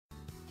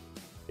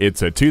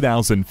It's a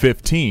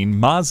 2015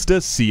 Mazda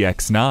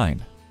CX-9.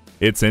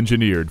 It's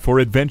engineered for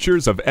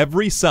adventures of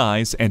every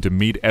size and to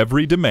meet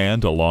every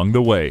demand along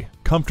the way.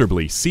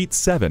 Comfortably seat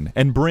 7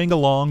 and bring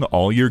along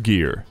all your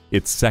gear.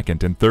 Its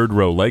second and third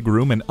row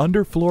legroom and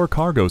underfloor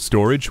cargo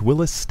storage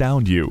will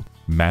astound you.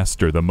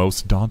 Master the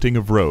most daunting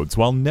of roads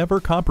while never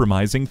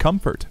compromising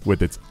comfort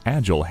with its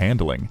agile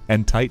handling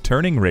and tight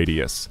turning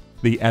radius.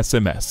 The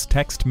SMS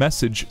text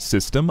message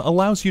system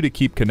allows you to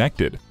keep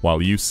connected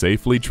while you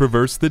safely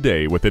traverse the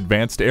day with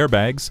advanced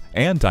airbags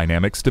and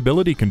dynamic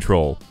stability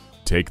control.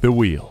 Take the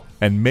wheel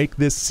and make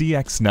this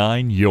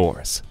CX-9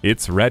 yours.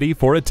 It's ready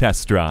for a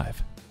test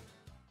drive.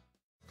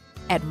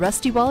 At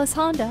Rusty Wallis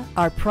Honda,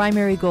 our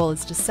primary goal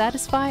is to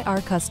satisfy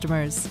our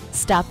customers.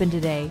 Stop in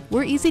today.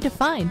 We're easy to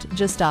find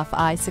just off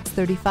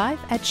I-635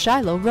 at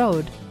Shiloh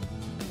Road.